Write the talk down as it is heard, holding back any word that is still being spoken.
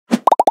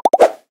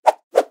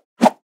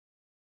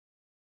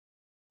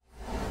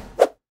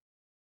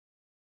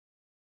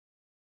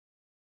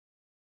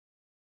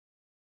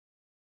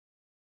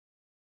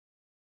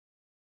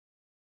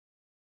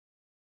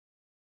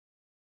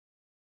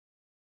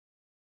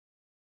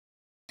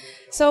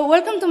So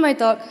welcome to my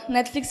talk,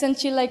 Netflix and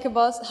Chill Like a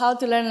Boss, How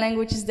to Learn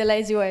Languages the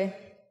Lazy Way.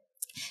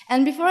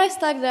 And before I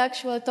start the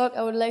actual talk,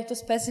 I would like to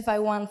specify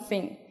one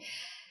thing.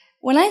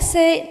 When I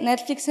say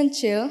Netflix and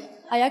chill,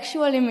 I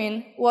actually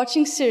mean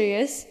watching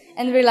series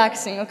and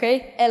relaxing,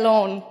 okay?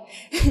 Alone.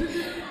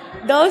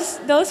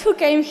 Those who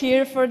came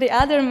here for the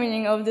other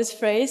meaning of this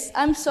phrase,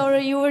 I'm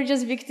sorry, you were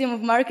just victim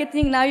of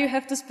marketing, now you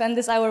have to spend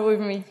this hour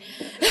with me.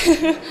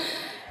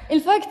 In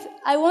fact,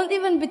 I won't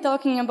even be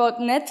talking about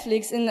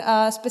Netflix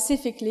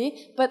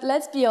specifically, but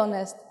let's be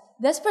honest.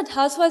 Desperate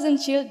Housewives and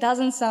Chill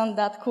doesn't sound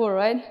that cool,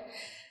 right?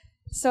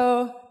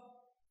 So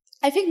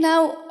I think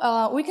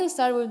now we can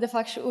start with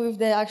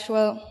the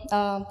actual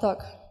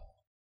talk.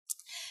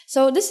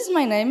 So this is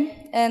my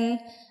name, and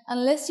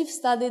unless you've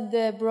studied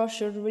the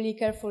brochure really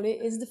carefully,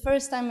 it's the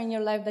first time in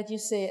your life that you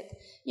see it.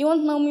 You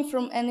won't know me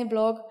from any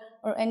blog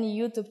or any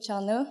YouTube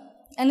channel,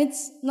 and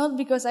it's not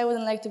because I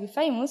wouldn't like to be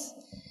famous.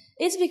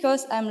 It's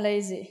because I'm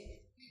lazy.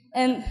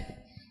 And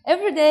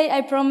every day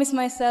I promise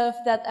myself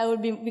that I will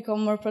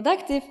become more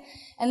productive,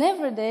 and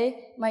every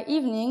day my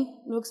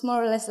evening looks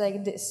more or less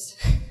like this.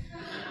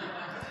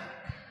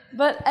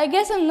 But I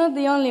guess I'm not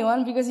the only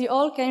one, because you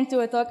all came to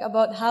a talk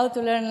about how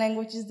to learn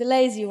languages the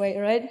lazy way,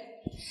 right?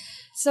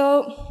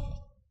 So,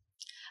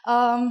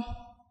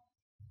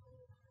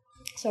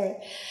 sorry.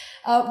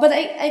 But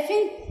I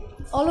think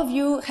all of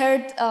you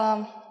heard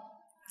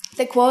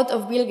the quote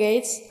of Bill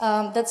Gates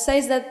that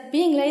says that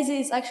being lazy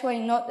is actually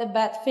not a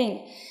bad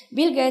thing.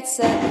 Bill Gates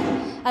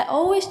said, I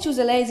always choose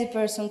a lazy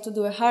person to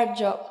do a hard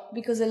job,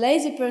 because a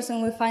lazy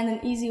person will find an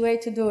easy way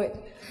to do it.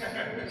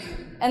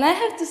 And I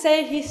have to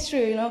say he's true,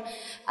 you know.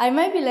 I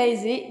might be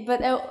lazy,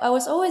 but I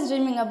was always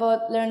dreaming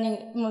about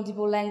learning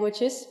multiple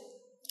languages.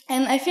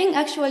 And I think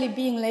actually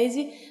being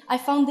lazy, I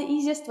found the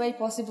easiest way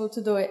possible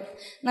to do it.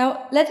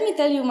 Now, let me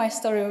tell you my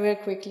story real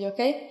quickly,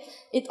 okay?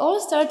 It all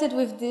started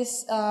with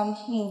this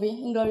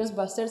movie, Inglourious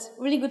Basterds.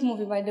 Really good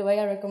movie, by the way,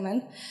 I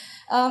recommend.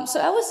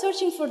 So I was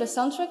searching for the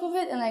soundtrack of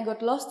it, and I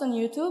got lost on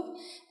YouTube,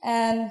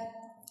 and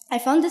I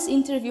found this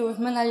interview with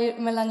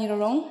Mélanie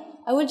Laurent.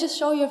 I will just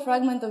show you a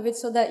fragment of it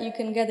so that you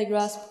can get a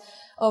grasp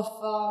of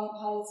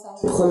how it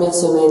sounds. Première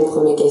semaine,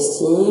 premier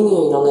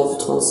casting, il en a vu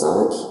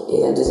 35, et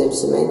la deuxième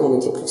semaine, on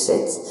n'était plus que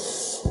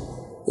 7.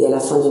 Et à la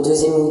fin du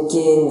deuxième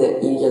week-end,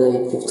 il y en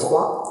avait plus que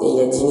 3, et il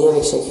a dîné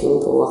avec chacune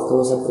pour voir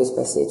comment ça pouvait se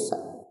passer, tout ça.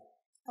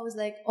 I was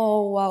like,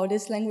 oh wow,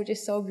 this language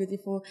is so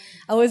beautiful.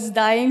 I was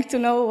dying to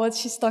know what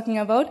she's talking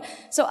about.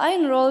 So I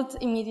enrolled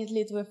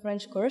immediately to a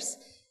French course,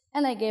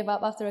 and I gave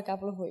up after a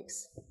couple of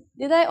weeks.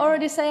 Did I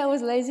already say I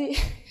was lazy?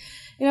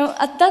 You know,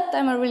 at that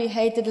time I really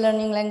hated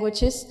learning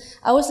languages.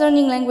 I was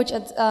learning English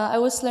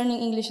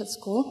at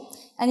school,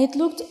 and it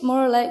looked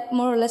more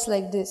or less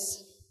like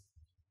this.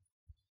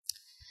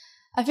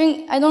 I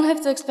think I don't have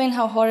to explain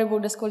how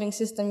horrible the schooling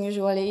system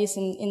usually is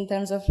in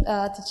terms of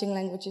teaching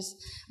languages.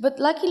 But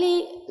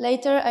luckily,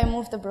 later I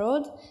moved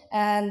abroad,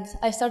 and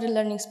I started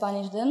learning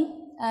Spanish then.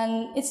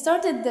 And it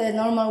started the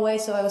normal way,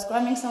 so I was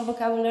cramming some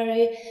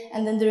vocabulary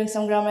and then doing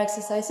some grammar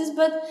exercises.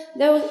 But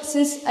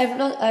since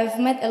I've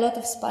met a lot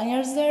of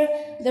Spaniards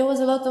there was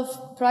a lot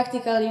of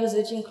practical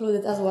usage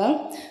included as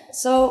well.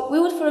 So we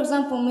would, for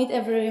example, meet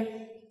every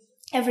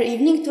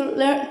evening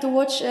to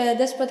watch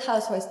Desperate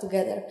Housewives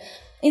together.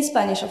 In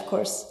Spanish, of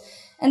course.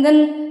 And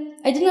then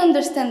I didn't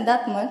understand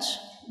that much,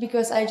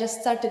 because I just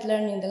started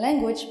learning the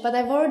language, but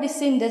I've already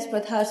seen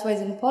Desperate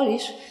Housewives in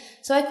Polish,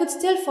 so I could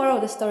still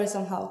follow the story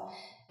somehow.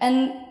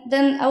 And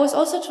then I was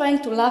also trying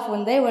to laugh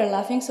when they were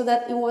laughing, so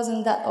that it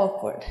wasn't that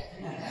awkward.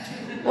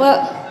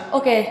 Well,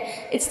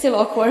 okay, it's still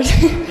awkward.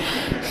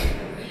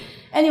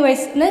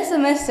 Anyways, next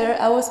semester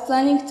I was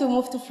planning to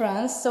move to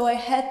France, so I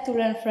had to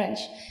learn French.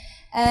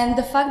 And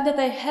the fact that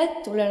I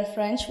had to learn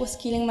French was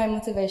killing my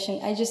motivation.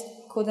 I just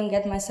couldn't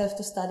get myself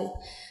to study.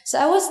 So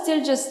I was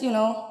still just, you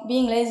know,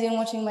 being lazy and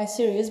watching my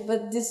series,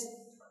 but this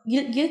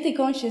guilty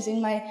conscience in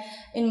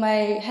my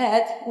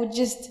head would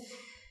just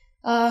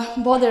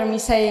bother me,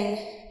 saying,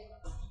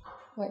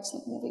 why it's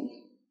not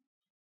moving?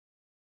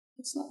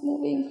 It's not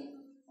moving.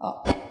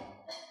 Oh,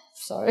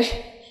 sorry.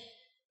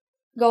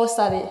 Go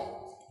study.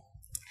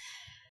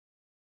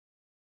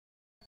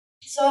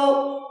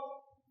 So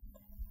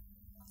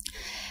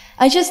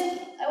I just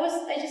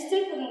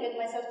still couldn't get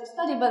myself to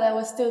study, but I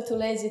was still too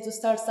lazy to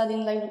start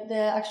studying like the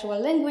actual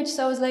language.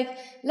 So I was like,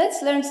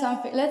 let's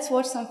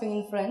watch something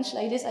in French.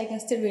 Like this, I can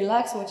still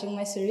relax watching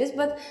my series,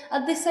 but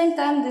at the same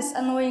time, this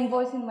annoying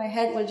voice in my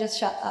head will just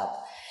shut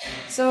up.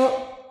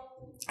 So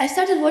I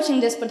started watching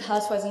Desperate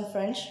Housewives in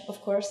French,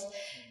 of course,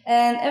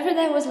 and every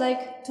day I was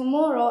like,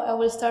 tomorrow I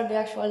will start the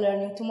actual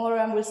learning. Tomorrow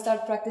I will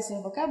start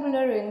practicing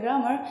vocabulary and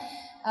grammar,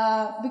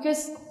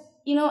 because,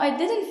 you know, I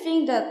didn't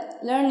think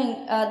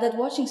that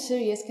watching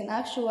series can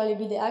actually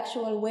be the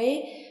actual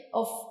way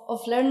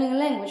of learning a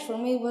language. For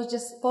me, it was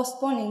just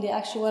postponing the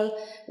actual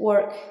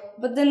work.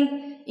 But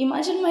then,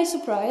 imagine my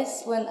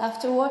surprise when,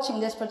 after watching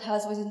Desperate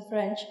Housewives in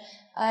French,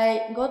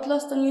 I got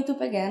lost on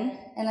YouTube again,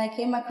 and I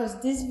came across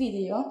this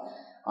video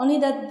only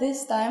that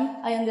this time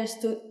I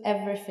understood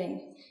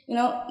everything. You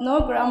know,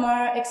 no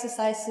grammar,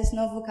 exercises,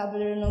 no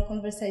vocabulary, no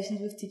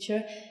conversations with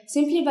teacher.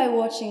 Simply by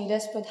watching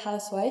Desperate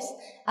Housewives,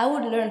 I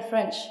would learn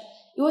French.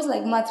 It was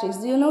like Matrix.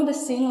 Do you know the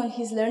scene when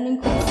he's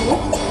learning Kung Fu?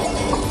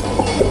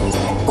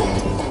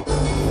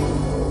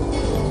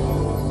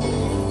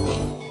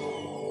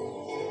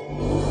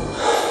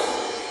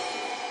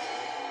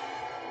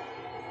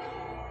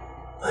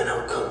 I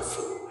know Kung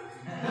Fu.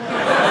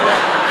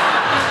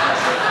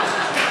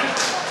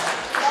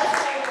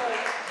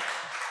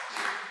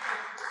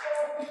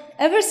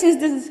 Ever since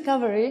this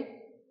discovery,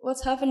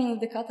 what's happening with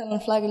the Catalan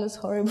flag is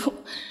horrible.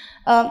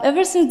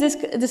 Ever since this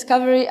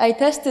discovery, I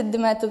tested the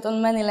method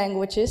on many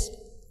languages,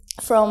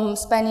 from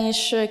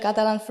Spanish,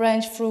 Catalan,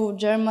 French, through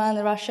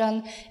German,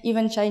 Russian,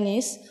 even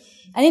Chinese.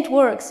 And it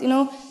works. You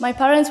know, my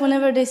parents,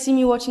 whenever they see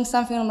me watching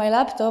something on my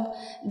laptop,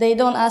 they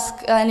don't ask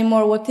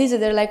anymore, what is it?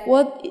 They're like,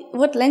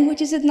 what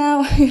language is it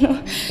now? You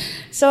know.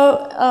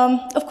 So,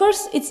 of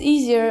course, it's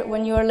easier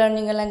when you are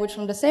learning a language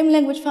from the same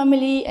language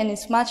family, and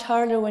it's much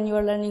harder when you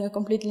are learning a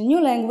completely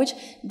new language,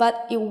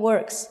 but it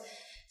works.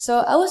 So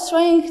I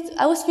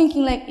was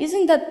thinking, like,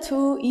 isn't that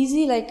too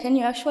easy? Like, can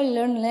you actually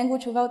learn a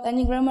language without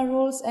any grammar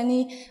rules,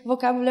 any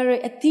vocabulary,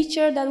 a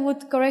teacher that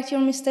would correct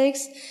your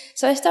mistakes?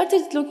 So I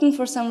started looking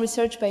for some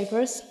research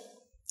papers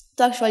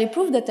to actually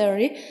prove the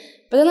theory,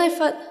 but then I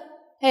thought,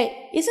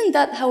 hey, isn't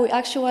that how we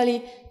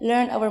actually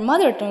learn our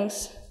mother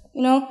tongues?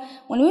 You know,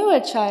 when we were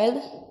a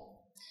child,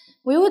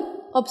 we would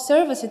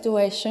observe a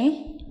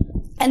situation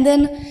and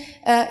then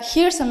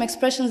hear some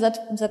expressions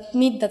that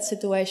meet that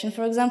situation.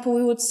 For example,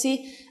 we would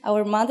see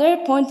our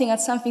mother pointing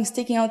at something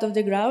sticking out of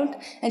the ground,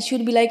 and she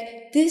would be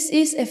like, this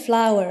is a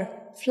flower,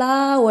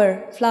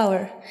 flower,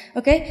 flower.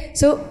 Okay?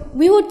 So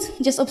we would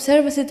just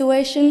observe a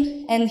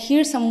situation and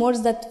hear some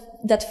words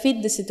that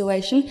fit the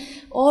situation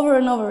over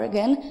and over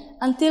again,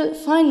 until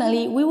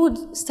finally we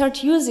would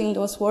start using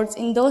those words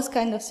in those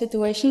kind of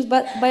situations,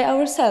 but by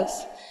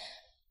ourselves.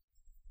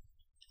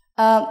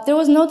 There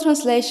was no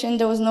translation,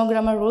 there was no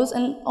grammar rules,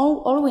 and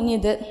all we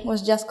needed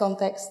was just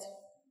context.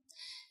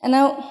 And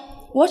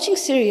now, watching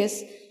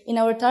series in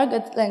our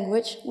target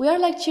language, we are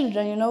like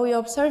children, you know, we are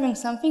observing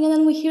something and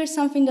then we hear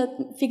something that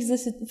fits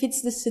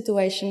this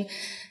situation.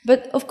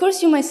 But of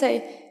course you might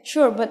say,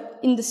 sure, but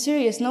in the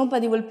series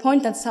nobody will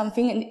point at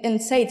something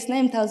and say its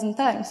name 1,000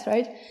 times,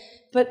 right?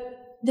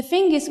 But the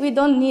thing is, we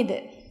don't need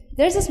it.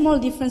 There's a small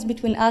difference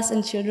between us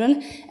and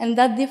children, and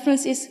that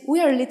difference is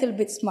we are a little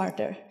bit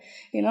smarter.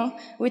 You know,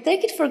 we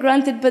take it for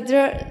granted, but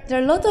there are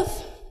a lot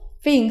of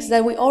things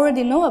that we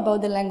already know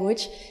about the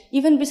language,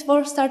 even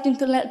before starting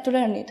to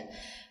learn it.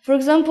 For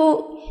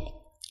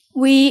example,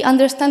 we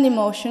understand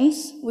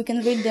emotions. We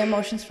can read the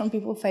emotions from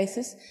people's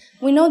faces.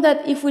 We know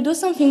that if we do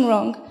something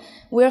wrong,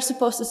 we are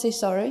supposed to say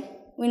sorry.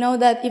 We know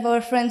that if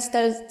our friend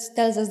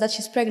tells us that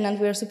she's pregnant,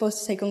 we are supposed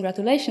to say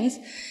congratulations.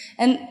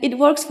 And it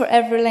works for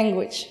every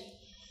language.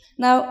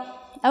 Now,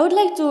 I would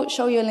like to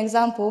show you an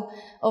example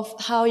of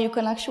how you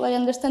can actually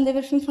understand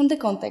everything from the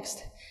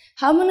context.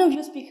 How many of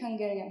you speak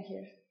Hungarian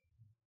here?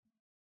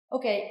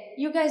 Okay,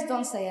 you guys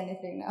don't say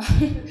anything now.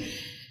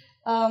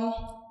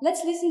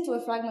 Let's listen to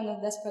a fragment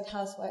of Desperate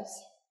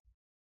Housewives.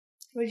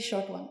 Really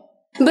short one.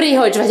 Bri,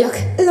 hogy vagyok?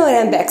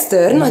 Lauren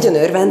Baxter, nagyon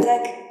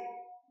örvendek.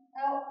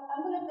 Now,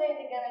 I'm going to play it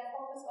again and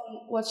focus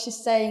on what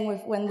she's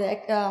saying when the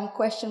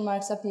question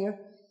marks appear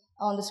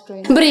on the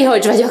screen. Bri,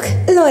 hogy vagyok?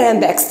 Lauren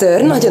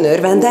Baxter, nagyon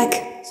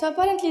örvendek. So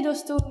apparently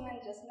those two women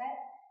just met.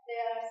 They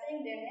are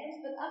saying their names,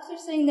 but after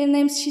saying their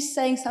names, she's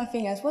saying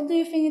something else. What do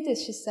you think it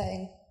is she's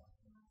saying?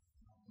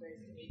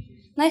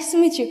 Nice to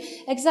meet you.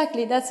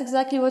 Exactly, that's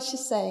exactly what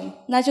she's saying.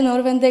 Nagyon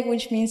örvendek,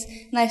 which means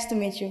nice to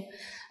meet you.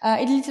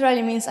 It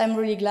literally means I'm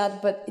really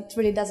glad, but it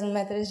really doesn't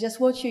matter. It's just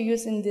what you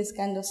use in this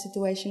kind of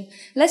situation.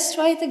 Let's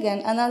try it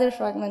again, another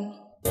fragment.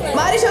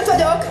 Már is ott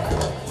vagyok!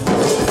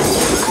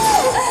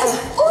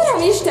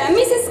 Uramisten,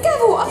 Mrs.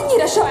 Kevo,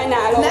 annyira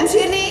sajnálom! Nem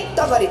sírni,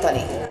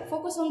 takarítani.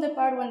 Focus on the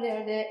part when there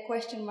are the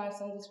question marks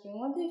on the screen.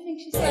 What do you think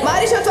she's saying?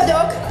 Már is ott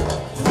vagyok!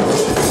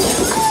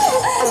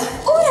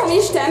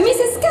 Uramisten,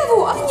 Mrs.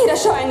 Kevo, annyira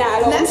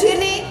sajnálom! Nem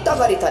sírni,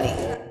 takarítani.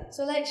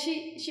 So like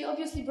she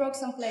obviously broke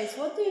some plates.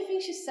 What do you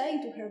think she's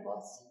saying to her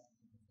boss?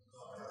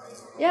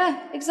 Yeah,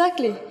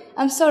 exactly.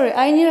 I'm sorry.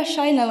 Annyira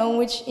sajnálom,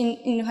 which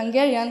in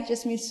Hungarian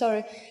just means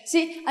sorry.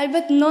 See, I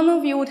bet none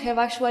of you would have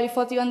actually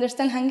thought you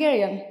understand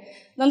Hungarian.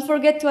 Don't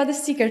forget to add a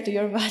sticker to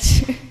your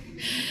badge.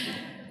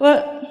 Well,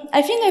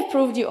 I think I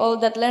proved you all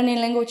that learning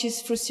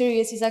languages through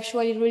series is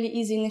actually really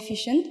easy and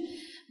efficient.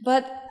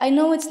 But I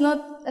know it's not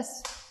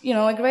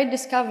a great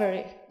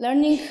discovery.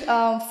 Learning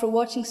through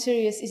watching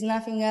series is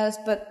nothing else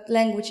but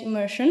language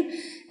immersion,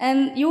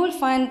 and you will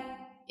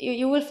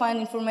find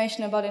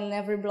information about it in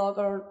every blog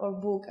or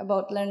book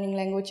about learning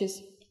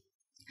languages.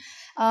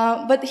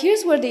 But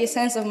here's where the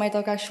essence of my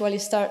talk actually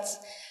starts.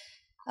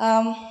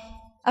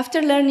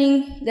 After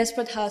learning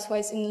Desperate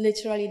Housewives in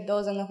literally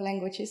dozens of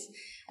languages,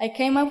 I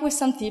came up with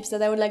some tips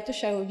that I would like to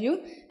share with you,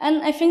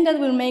 and I think that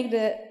will make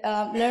the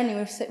learning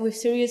with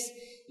series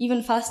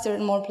even faster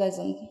and more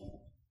pleasant.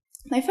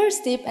 My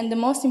first tip, and the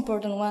most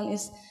important one,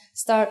 is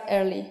start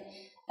early.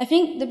 I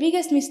think the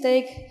biggest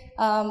mistake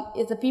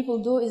that people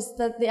do is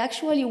that they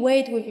actually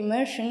wait with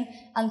immersion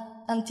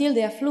until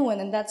they are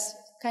fluent, and that's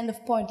kind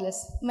of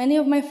pointless. Many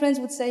of my friends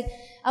would say,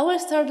 I will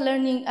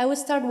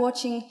start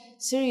watching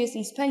series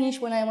in Spanish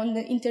when I'm on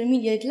the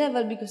intermediate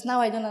level because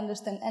now I don't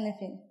understand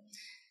anything.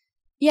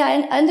 Yeah,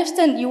 and I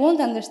understand you won't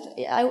understand.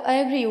 I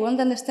agree, you won't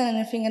understand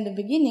anything at the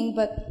beginning,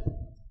 but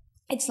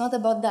it's not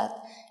about that.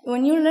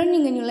 When you're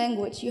learning a new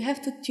language, you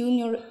have to tune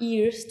your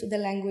ears to the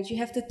language. You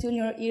have to tune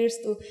your ears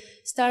to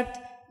start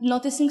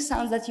noticing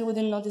sounds that you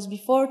wouldn't notice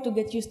before, to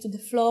get used to the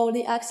flow,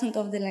 the accent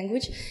of the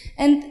language.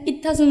 And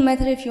it doesn't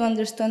matter if you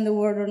understand the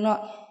word or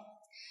not.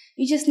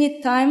 You just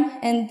need time,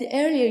 and the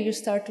earlier you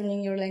start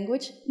tuning your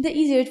language, the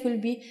easier it will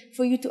be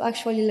for you to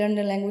actually learn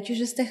the language. You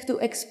just have to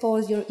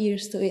expose your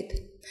ears to it.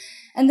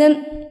 And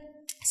then,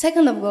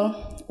 second of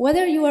all,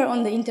 whether you are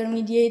on the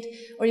intermediate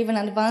or even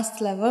advanced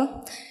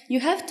level,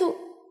 you have to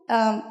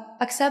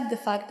accept the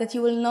fact that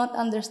you will not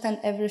understand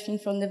everything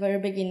from the very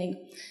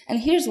beginning. And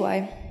here's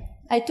why.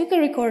 I took a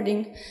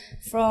recording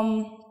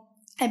from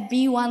a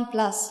B1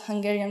 plus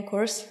Hungarian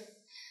course,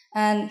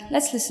 and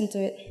let's listen to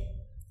it.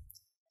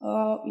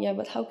 Yeah,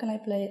 but how can I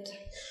play it?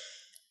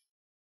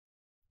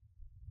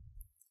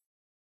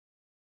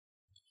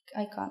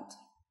 I can't.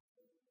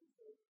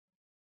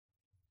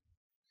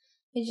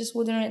 It just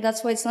wouldn't,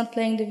 that's why it's not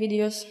playing the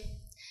videos.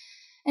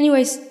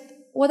 Anyways,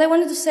 what I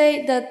wanted to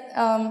say that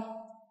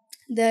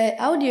the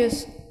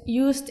audios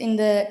used in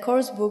the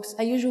course books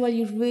are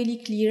usually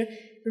really clear,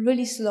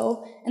 really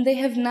slow, and they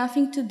have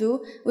nothing to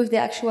do with the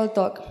actual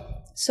talk.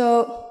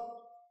 So,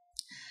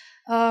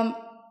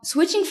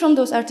 switching from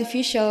those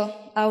artificial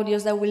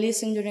audios that we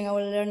listen during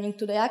our learning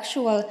to the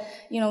actual,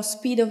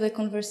 speed of the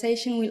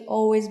conversation will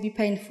always be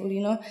painful,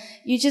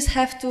 You just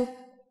have to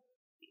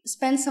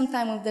spend some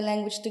time with the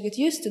language to get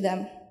used to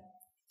them.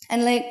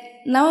 And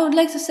now I would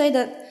like to say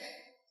that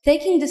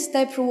taking this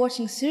step for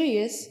watching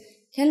series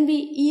can be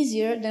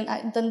easier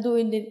than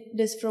doing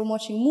this from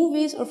watching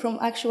movies or from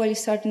actually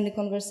starting the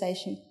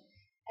conversation.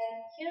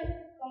 And here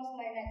comes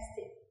my next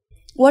tip.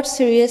 Watch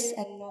series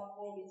and not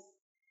movies.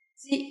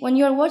 See, when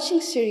you are watching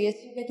series,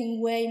 you're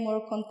getting way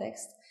more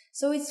context.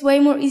 So it's way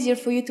more easier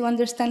for you to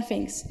understand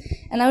things.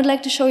 And I would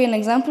like to show you an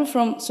example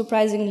from,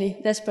 surprisingly,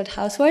 Desperate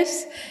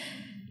Housewives.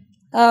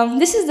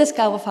 This is the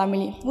Scavo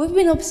family. We've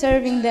been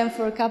observing them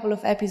for a couple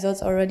of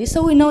episodes already,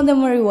 so we know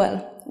them very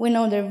well. We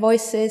know their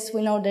voices,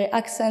 we know their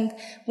accent,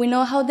 we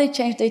know how they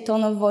change their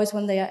tone of voice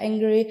when they are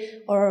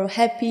angry or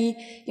happy,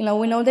 we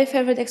know their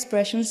favorite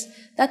expressions.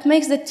 That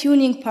makes the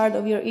tuning part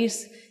of your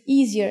ears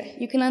easier.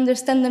 You can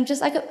understand them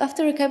just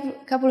after a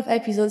couple of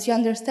episodes, your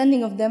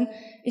understanding of them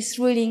is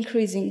really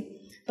increasing.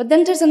 But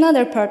then there's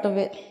another part of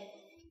it.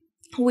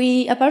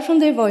 Apart from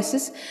their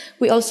voices,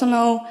 we also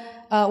know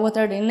what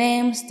are their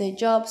names, their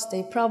jobs,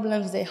 their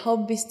problems, their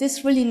hobbies.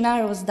 This really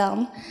narrows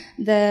down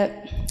the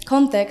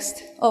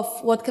context of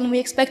what can we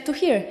expect to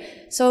hear.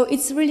 So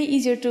it's really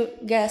easier to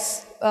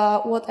guess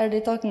what are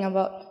they talking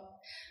about.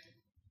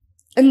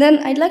 And then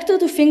I'd like to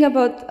think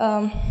about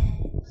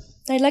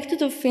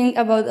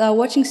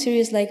watching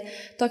series like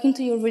talking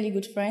to your really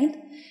good friend,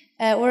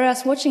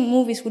 whereas watching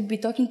movies would be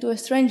talking to a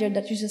stranger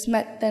that you just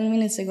met 10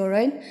 minutes ago,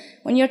 right?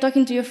 When you're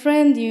talking to your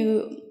friend,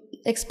 you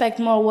expect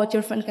more what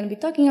your friend can be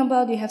talking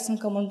about, you have some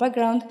common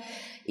background.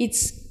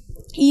 It's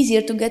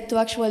easier to get to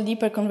actual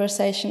deeper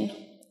conversation.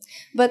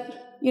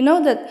 But you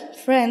know that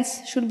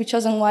friends should be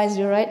chosen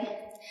wisely, right?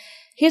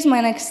 Here's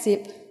my next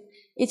tip.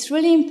 It's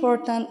really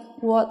important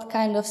what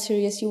kind of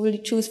series you will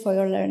choose for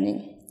your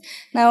learning.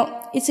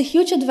 Now, it's a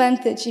huge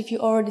advantage if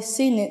you've already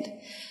seen it.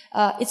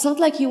 It's not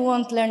like you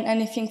won't learn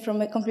anything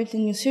from a completely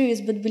new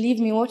series, but believe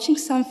me, watching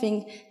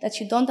something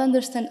that you don't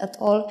understand at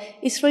all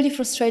is really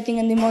frustrating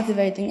and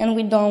demotivating, and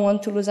we don't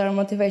want to lose our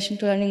motivation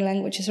to learning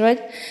languages,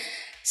 right?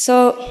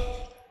 So,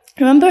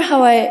 remember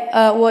how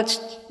I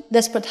watched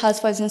Desperate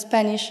Housewives in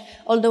Spanish,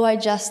 although I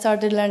just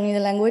started learning the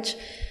language?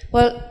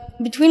 Well,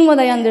 between what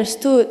I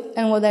understood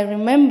and what I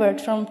remembered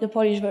from the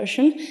Polish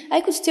version,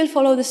 I could still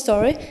follow the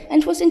story,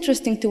 and it was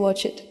interesting to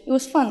watch it. It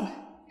was fun.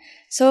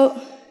 So,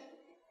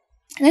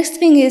 next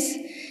thing is,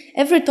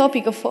 every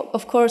topic,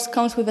 of course,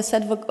 comes with a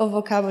set of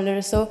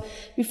vocabulary. So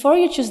before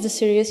you choose the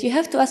series, you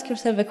have to ask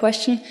yourself a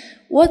question: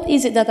 what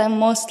is it that I'm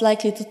most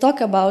likely to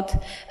talk about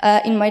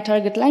in my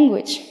target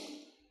language?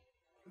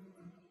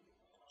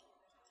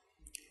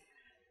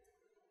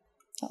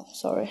 Oh,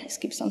 sorry, I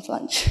skipped some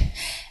lunch.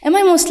 Am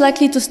I most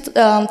likely to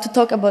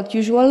talk about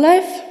usual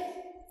life,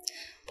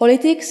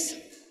 politics,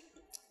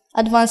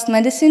 advanced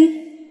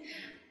medicine,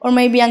 or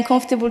maybe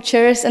uncomfortable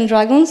chairs and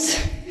dragons?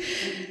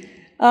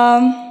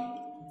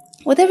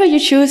 Whatever you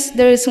choose,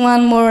 there is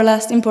one more or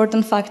less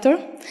important factor,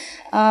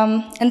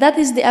 and that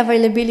is the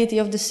availability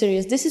of the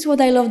series. This is what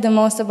I love the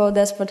most about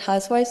Desperate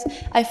Housewives.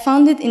 I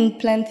found it in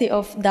plenty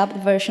of dubbed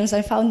versions.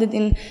 I found it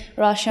in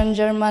Russian,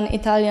 German,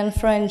 Italian,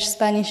 French,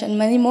 Spanish, and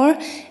many more.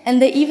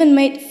 And they even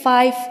made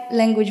 5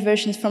 language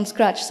versions from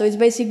scratch. So it's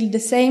basically the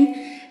same,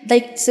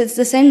 it's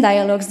the same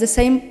dialogues, the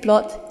same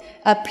plot,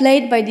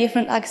 played by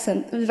different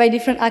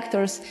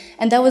actors.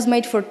 And that was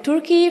made for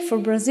Turkey, for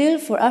Brazil,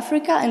 for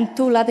Africa, and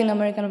 2 Latin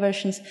American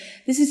versions.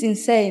 This is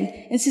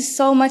insane. This is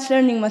so much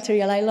learning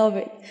material. I love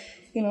it,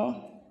 you know.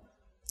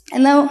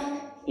 And now,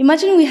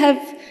 imagine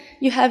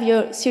you have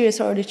your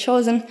series already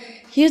chosen.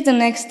 Here's the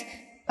next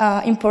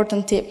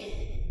important tip.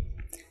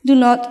 Do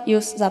not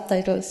use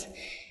subtitles.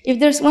 If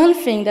there's one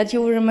thing that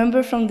you will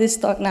remember from this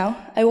talk now,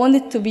 I want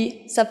it to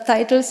be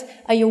subtitles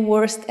are your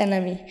worst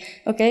enemy,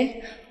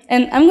 okay?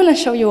 And I'm going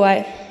to show you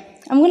why.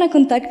 I'm going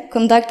to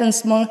conduct a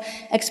small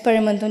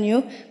experiment on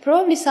you.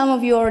 Probably some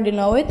of you already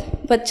know it,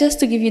 but just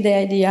to give you the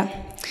idea.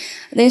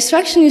 The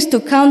instruction is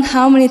to count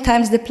how many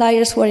times the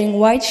players wearing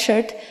white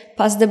shirt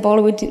pass the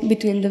ball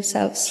between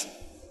themselves.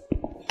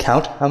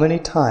 Count how many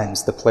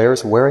times the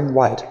players wearing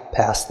white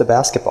pass the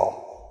basketball.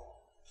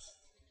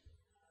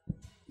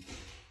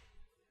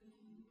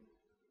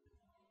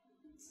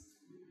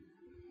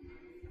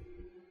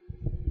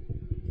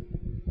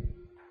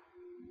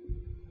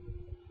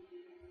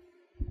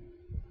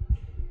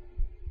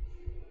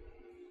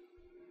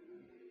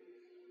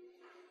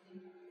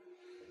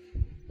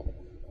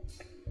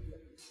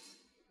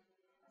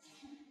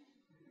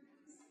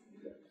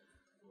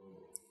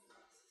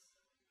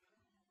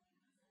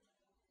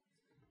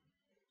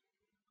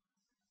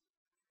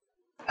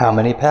 How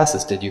many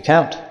passes did you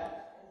count?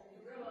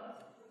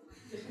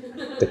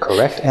 The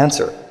correct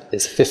answer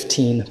is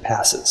 15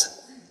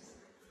 passes.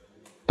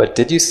 But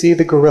did you see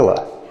the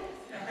gorilla?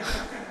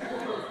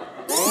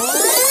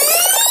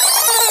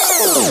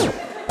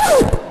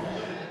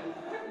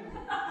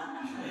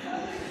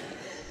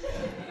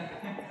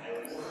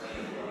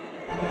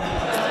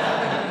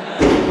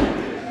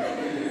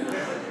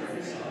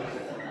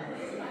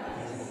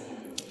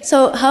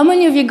 So how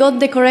many of you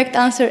got the correct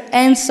answer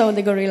and saw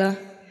the gorilla?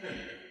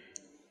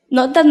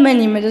 Not that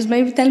many, just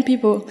maybe 10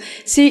 people.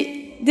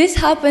 See, this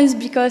happens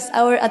because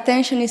our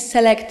attention is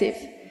selective.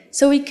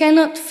 So we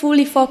cannot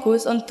fully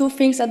focus on 2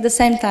 things at the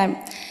same time.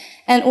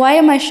 And why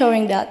am I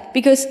showing that?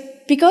 Because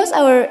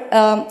our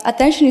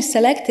attention is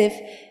selective,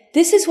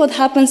 this is what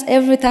happens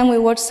every time we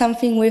watch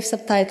something with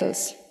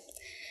subtitles.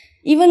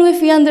 Even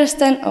if we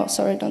understand, oh,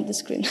 sorry, not the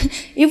screen.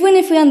 Even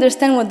if we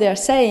understand what they are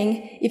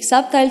saying, if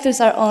subtitles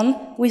are on,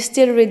 we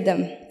still read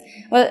them.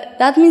 Well,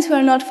 that means we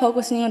are not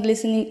focusing on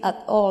listening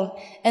at all.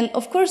 And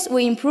of course,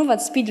 we improve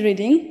at speed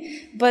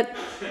reading, but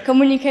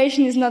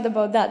communication is not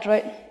about that,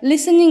 right?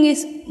 Listening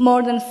is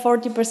more than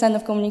 40%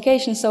 of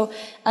communication, so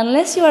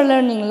unless you are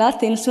learning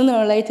Latin, sooner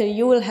or later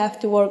you will have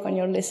to work on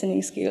your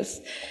listening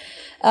skills.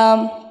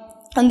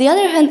 On the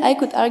other hand, I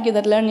could argue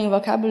that learning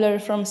vocabulary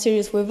from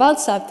series without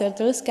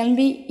subtitles can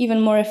be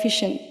even more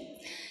efficient.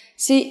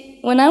 See,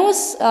 when I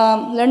was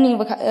learning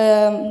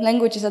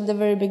languages at the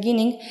very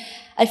beginning,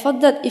 I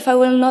thought that if I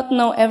will not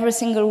know every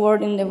single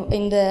word in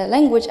the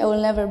language, I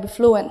will never be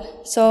fluent.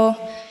 So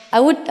I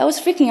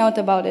was freaking out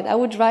about it. I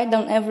would write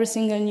down every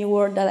single new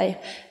word that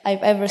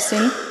I've ever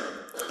seen,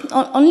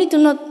 only to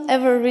not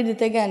ever read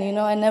it again. You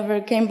know, I never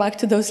came back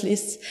to those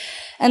lists.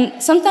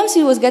 And sometimes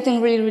it was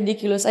getting really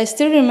ridiculous. I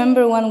still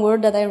remember one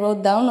word that I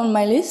wrote down on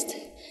my list,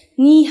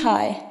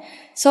 knee-high,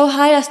 so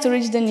high as to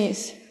reach the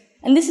knees.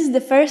 And this is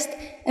the first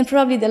and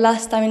probably the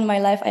last time in my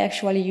life I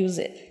actually use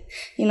it.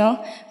 You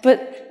know,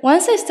 but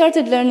once I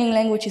started learning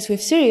languages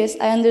with series,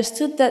 I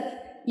understood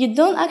that you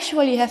don't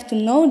actually have to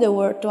know the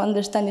word to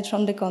understand it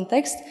from the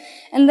context,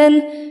 and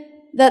then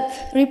that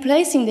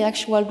replacing the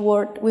actual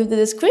word with the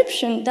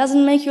description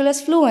doesn't make you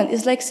less fluent.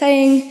 It's like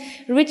saying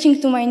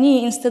reaching to my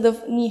knee instead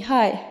of knee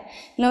high.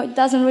 You know, it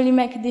doesn't really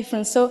make a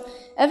difference. So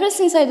ever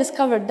since I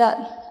discovered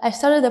that, I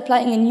started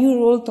applying a new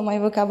rule to my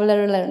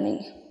vocabulary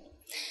learning.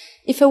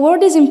 If a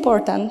word is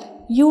important,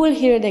 you will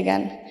hear it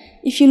again.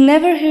 If you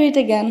never hear it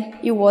again,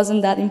 it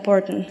wasn't that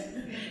important.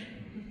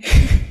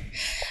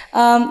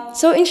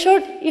 So in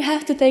short, you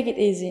have to take it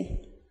easy.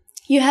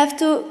 You have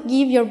to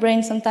give your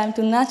brain some time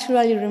to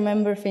naturally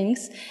remember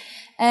things.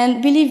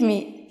 And believe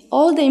me,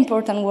 all the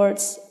important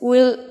words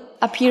will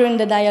appear in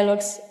the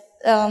dialogues,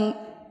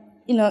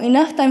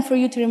 enough time for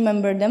you to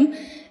remember them.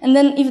 And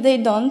then if they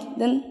don't,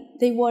 then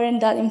they weren't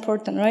that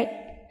important, right?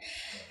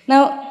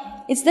 Now,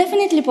 it's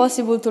definitely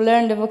possible to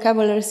learn the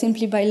vocabulary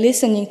simply by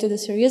listening to the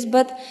series,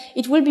 but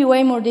it will be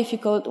way more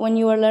difficult when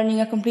you are learning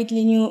a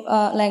completely new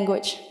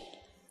language.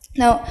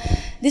 Now,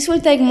 this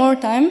will take more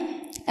time,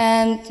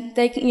 and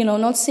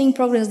not seeing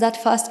progress that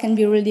fast can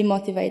be really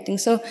demotivating.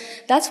 So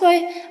that's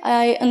why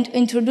I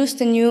introduced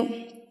a new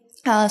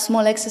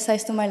small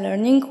exercise to my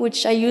learning,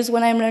 which I use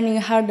when I'm learning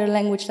a harder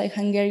language like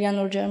Hungarian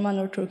or German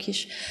or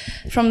Turkish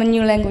from a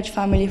new language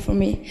family for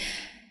me.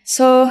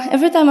 So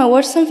every time I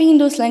watch something in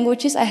those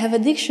languages, I have a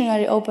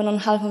dictionary open on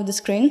half of the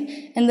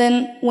screen, and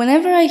then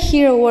whenever I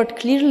hear a word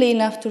clearly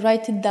enough to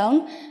write it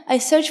down, I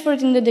search for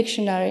it in the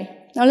dictionary.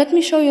 Now let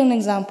me show you an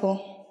example.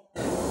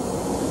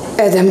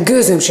 Edem,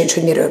 gőzöm sincs,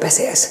 hogy miről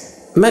beszélsz.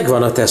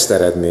 Megvan a teszt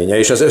eredménye,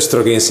 és az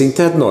ösztrogén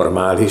szinted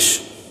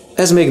normális.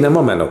 Ez még nem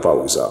a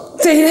menopauza.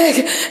 Tényleg?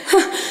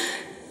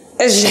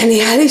 Ez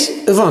zseniális.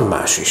 Van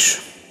más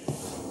is.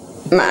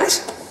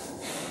 Más?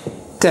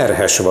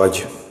 Terhes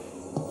vagy.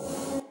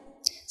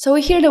 So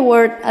we hear the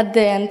word at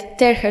the end,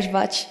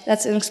 terhesvac,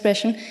 that's an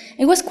expression.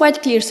 It was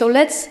quite clear, so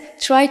let's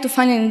try to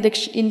find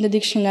it in the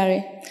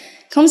dictionary.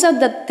 Comes out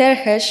that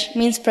terhes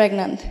means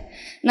pregnant.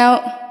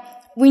 Now,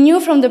 we knew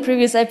from the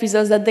previous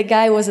episodes that the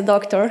guy was a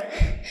doctor,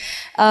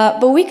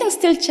 but we can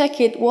still check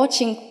it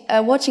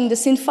watching the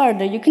scene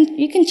further. You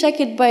can check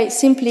it by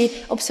simply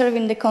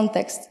observing the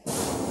context.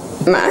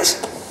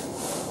 Más?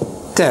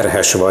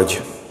 Terhes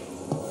vagy.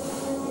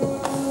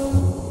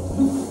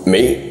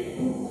 Mi?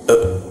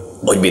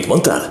 Hogy mit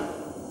mondtál?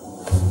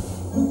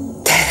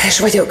 Terhes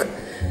vagyok.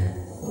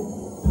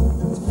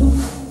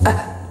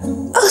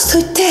 Azt,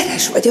 hogy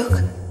terhes vagyok.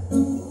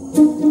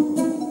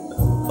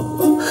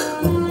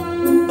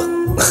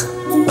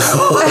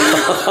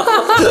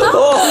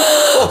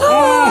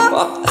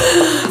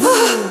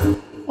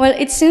 Well,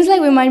 it seems like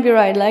we might be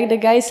right. Like, the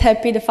guy is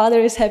happy, the father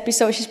is happy,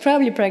 so she's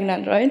probably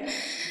pregnant, right?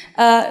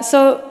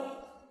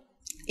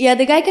 Yeah,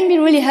 the guy can be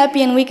really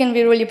happy and we can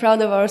be really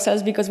proud of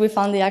ourselves because we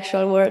found the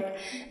actual word.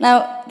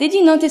 Now, did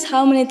you notice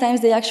how many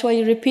times they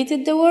actually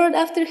repeated the word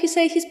after he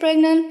said he's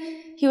pregnant?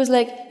 He was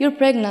like, "You're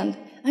pregnant."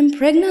 "I'm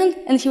pregnant?"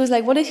 And he was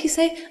like, "What did he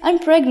say?" "I'm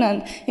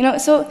pregnant." You know,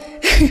 so,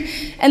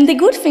 and the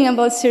good thing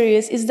about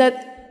Sirius is that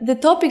the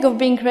topic of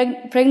being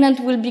pregnant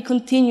will be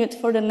continued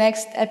for the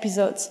next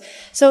episodes.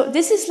 So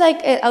this is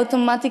like an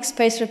automatic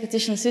spaced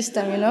repetition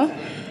system, you know?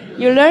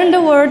 You learn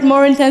the word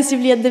more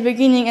intensively at the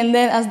beginning, and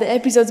then as the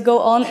episodes go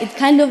on, it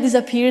kind of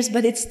disappears,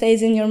 but it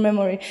stays in your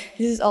memory.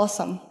 This is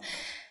awesome.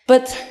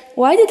 But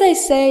why did I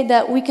say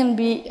that we can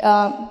be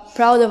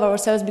proud of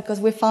ourselves because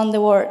we found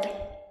the word?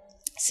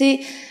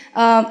 See,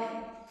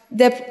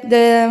 the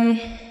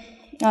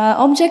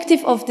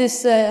objective of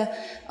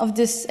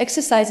this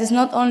exercise is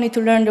not only to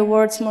learn the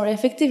words more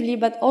effectively,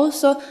 but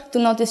also to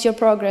notice your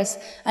progress.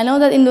 I know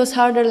that in those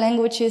harder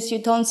languages, you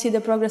don't see the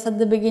progress at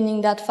the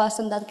beginning that fast,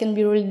 and that can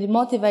be really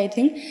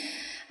demotivating.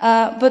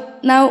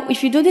 But now,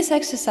 if you do this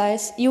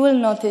exercise, you will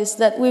notice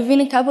that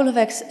within a couple of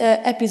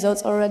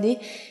episodes already,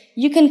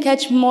 you can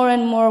catch more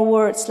and more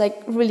words.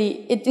 Like,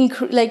 really,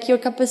 like your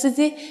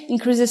capacity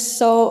increases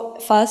so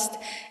fast.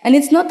 And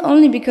it's not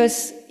only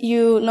because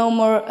you know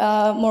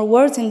more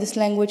words in this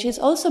language, it's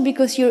also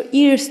because your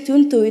ears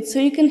tune to it, so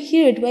you can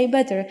hear it way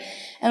better.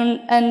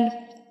 And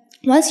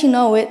once you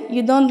know it,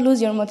 you don't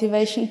lose your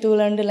motivation to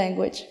learn the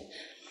language.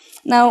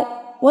 Now,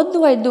 what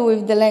do I do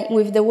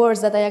with the words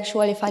that I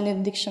actually find in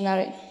the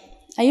dictionary?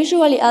 I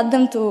usually add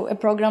them to a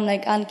program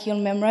like Anki or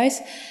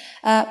Memrise,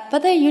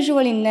 but I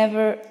usually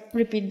never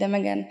repeat them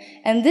again.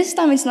 And this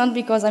time it's not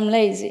because I'm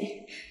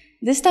lazy.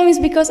 This time it's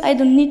because I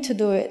don't need to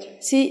do it.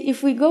 See,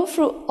 if we go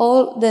through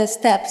all the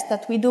steps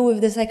that we do with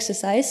this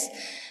exercise,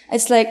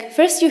 it's like,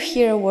 first you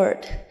hear a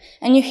word,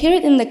 and you hear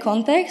it in the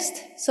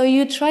context, so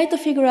you try to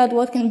figure out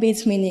what can be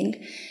its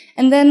meaning.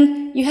 And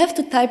then you have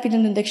to type it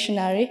in the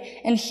dictionary,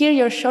 and here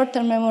your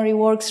short-term memory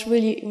works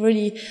really,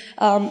 really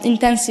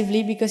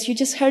intensively because you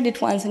just heard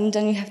it once and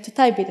then you have to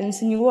type it and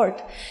it's a new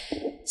word.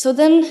 So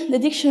then the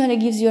dictionary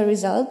gives you a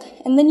result,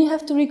 and then you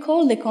have to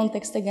recall the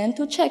context again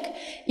to check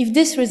if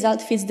this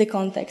result fits the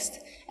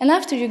context. And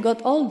after you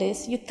got all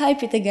this, you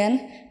type it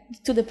again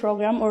to the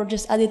program or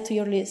just add it to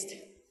your list.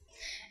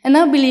 And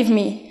now believe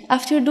me,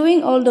 after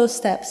doing all those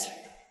steps,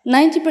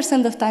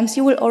 90% of times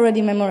you will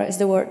already memorize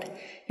the word.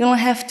 You don't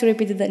have to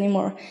repeat it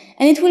anymore.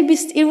 And it will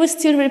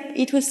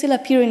still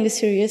appear in the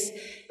series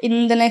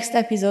in the next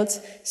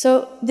episodes.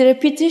 So the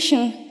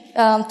repetition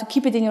to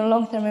keep it in your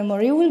long-term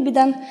memory will be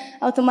done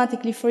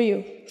automatically for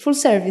you. Full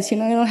service, you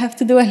know, you don't have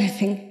to do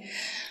anything.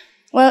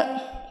 Well,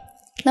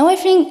 now I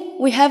think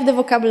we have the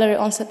vocabulary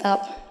all set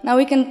up. Now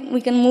we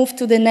can move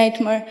to the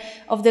nightmare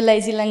of the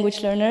lazy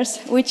language learners,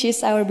 which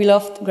is our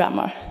beloved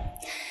grammar.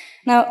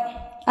 Now,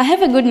 I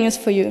have a good news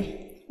for you.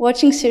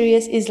 Watching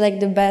series is like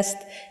the best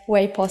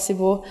way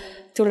possible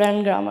to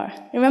learn grammar.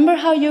 Remember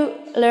how you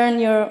learn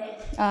your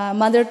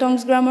mother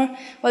tongue's grammar?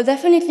 Well,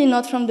 definitely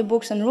not from the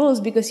books and rules,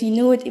 because you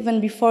knew it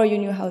even before you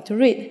knew how to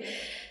read.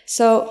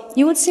 So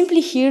you would simply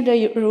hear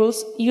the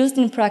rules used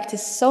in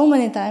practice so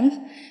many times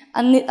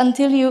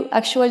until you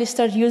actually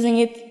start using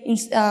it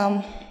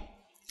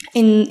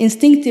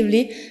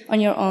instinctively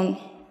on your own.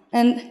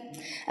 And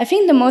I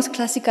think the most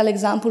classical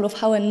example of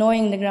how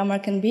annoying the grammar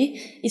can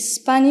be is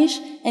Spanish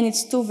and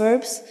its two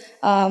verbs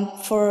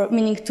for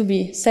meaning to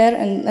be, ser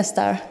and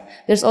estar.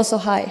 There's also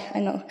hi, I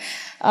know.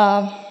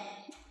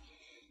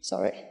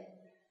 Sorry,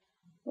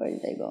 where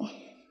did I go?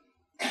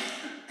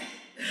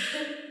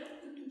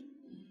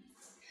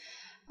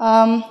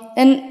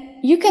 And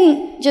you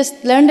can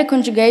just learn the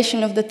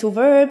conjugation of the two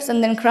verbs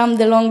and then cram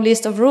the long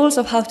list of rules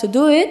of how to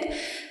do it.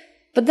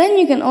 But then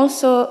you can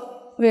also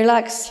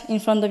relax in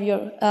front of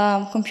your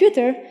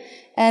computer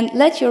and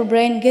let your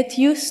brain get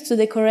used to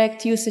the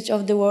correct usage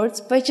of the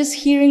words by just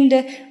hearing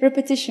the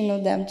repetition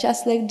of them,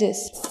 just like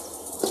this.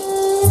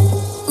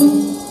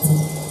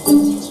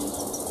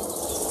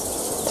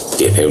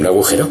 ¿Tiene un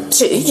agujero?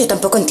 Sí, yo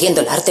tampoco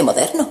entiendo el arte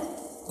moderno.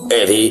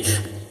 Eddie,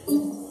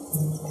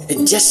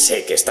 ya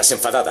sé que estás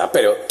enfadada,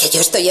 pero... ¿Que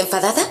yo estoy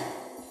enfadada?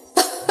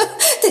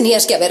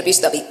 Tenías que haber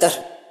visto a Víctor.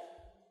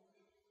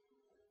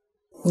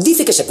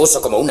 Dice que se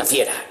puso como una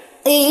fiera.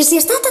 Y si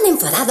está tan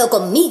enfadado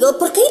conmigo,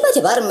 ¿por qué iba a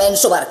llevarme en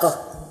su barco?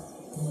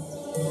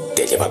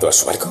 ¿Te ha llevado a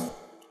su barco?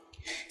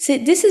 See,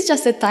 this is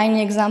just a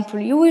tiny example.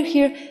 You will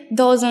hear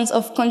dozens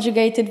of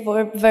conjugated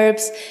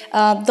verbs,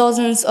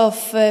 dozens of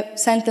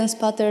sentence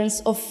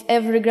patterns of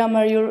every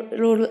grammar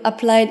rule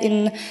applied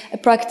in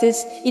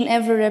practice in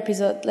every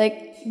episode.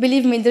 Like,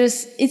 believe me,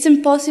 it's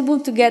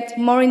impossible to get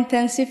more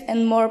intensive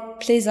and more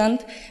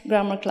pleasant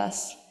grammar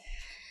class.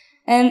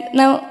 And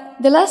now,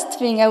 the last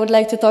thing I would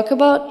like to talk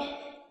about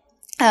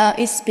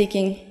is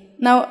speaking.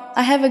 Now,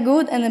 I have a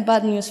good and a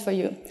bad news for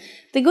you.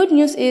 The good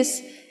news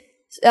is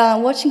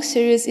watching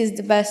series is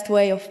the best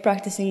way of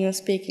practicing your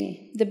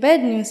speaking. The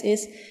bad news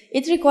is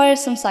it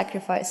requires some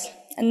sacrifice,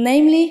 and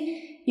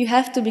namely, you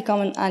have to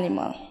become an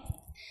animal.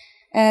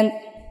 And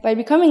by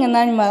becoming an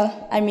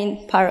animal, I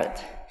mean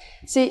parrot.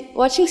 See,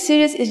 watching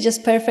series is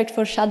just perfect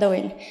for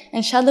shadowing,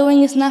 and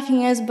shadowing is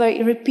nothing else but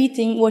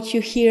repeating what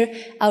you hear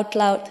out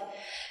loud.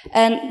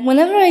 And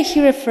whenever I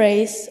hear a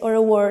phrase or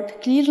a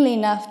word clearly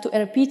enough to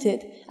repeat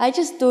it, I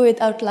just do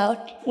it out loud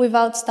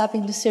without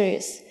stopping the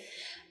series.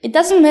 It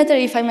doesn't matter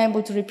if I'm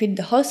able to repeat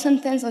the whole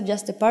sentence or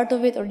just a part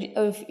of it, or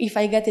if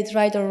I get it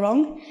right or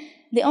wrong.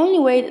 The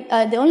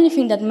only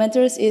thing that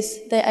matters is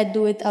that I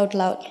do it out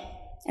loud.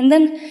 And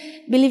then,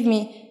 believe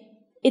me,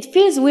 it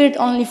feels weird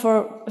only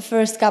for the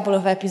first couple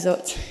of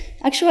episodes.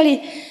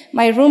 Actually,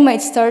 my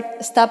roommates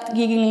stopped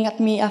giggling at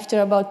me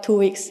after about 2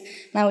 weeks.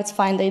 Now it's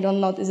fine, they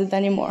don't notice it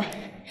anymore.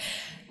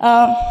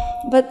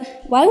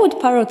 But why would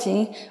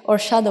parroting or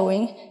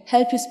shadowing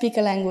help you speak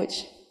a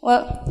language?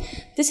 Well,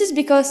 this is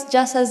because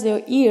just as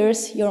your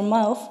ears, your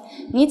mouth,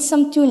 needs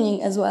some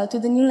tuning as well to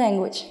the new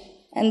language.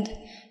 And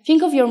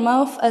think of your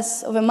mouth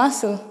as of a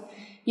muscle.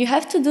 You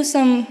have to do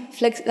some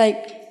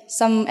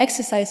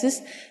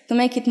exercises to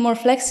make it more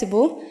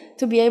flexible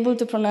to be able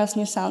to pronounce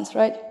new sounds,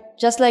 right?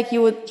 Just like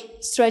you would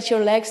stretch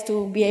your legs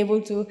to be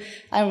able to,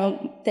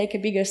 take a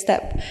bigger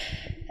step.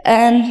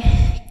 And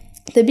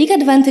the big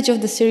advantage of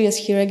the series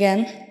here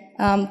again,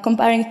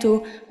 comparing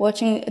to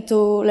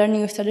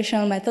learning with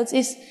traditional methods,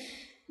 is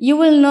you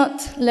will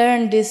not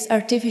learn this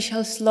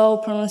artificial slow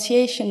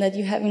pronunciation that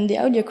you have in the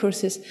audio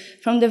courses.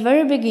 From the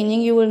very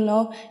beginning, you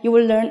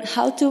will learn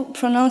how to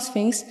pronounce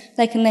things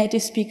like a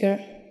native speaker.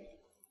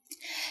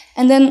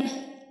 And then,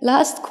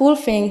 last cool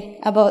thing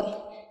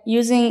about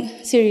using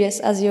series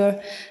as your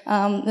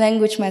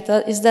language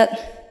method is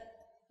that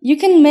you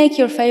can make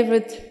your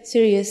favorite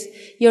series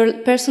your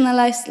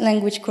personalized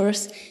language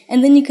course,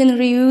 and then you can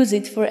reuse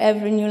it for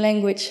every new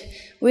language.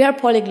 We are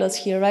polyglots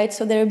here, right?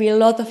 So there will be a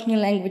lot of new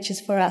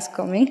languages for us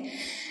coming.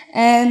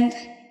 And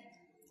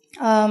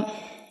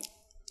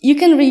you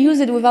can reuse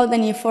it without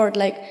any effort.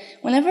 Like,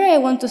 whenever I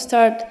want to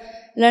start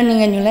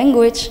learning a new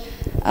language,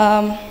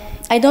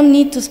 I don't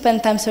need to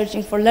spend time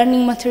searching for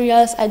learning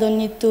materials. I don't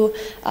need to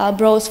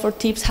browse for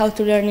tips how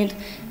to learn it.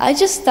 I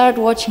just start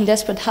watching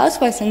Desperate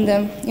Housewives and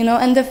them,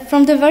 and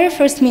from the very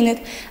first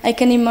minute, I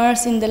can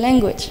immerse in the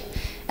language.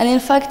 And in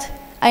fact,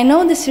 I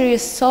know the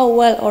series so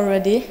well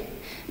already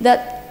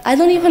that I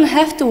don't even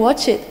have to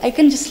watch it. I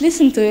can just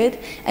listen to it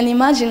and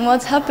imagine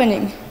what's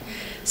happening.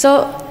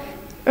 So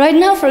right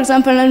now, for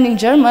example, I'm learning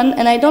German,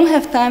 and I don't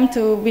have time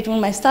between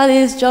my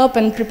studies, job,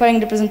 and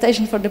preparing the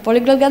presentation for the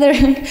Polyglot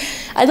gathering,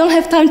 I don't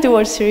have time to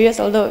watch series,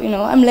 although,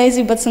 I'm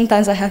lazy, but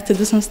sometimes I have to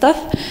do some stuff.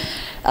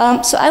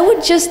 So I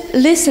would just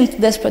listen to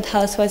Desperate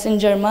Housewives in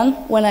German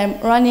when I'm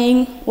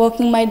running,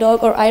 walking my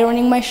dog, or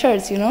ironing my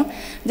shirts,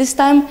 This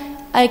time,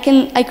 I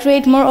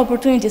create more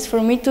opportunities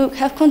for me to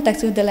have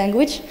contact with the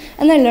language,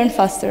 and I learn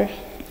faster.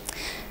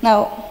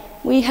 Now,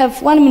 we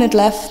have 1 minute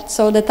left,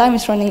 so the time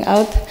is running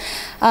out.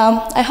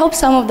 I hope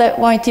some of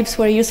my tips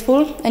were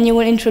useful, and you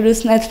will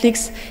introduce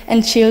Netflix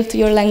and chilll to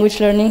your language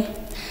learning.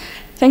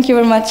 Thank you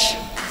very much.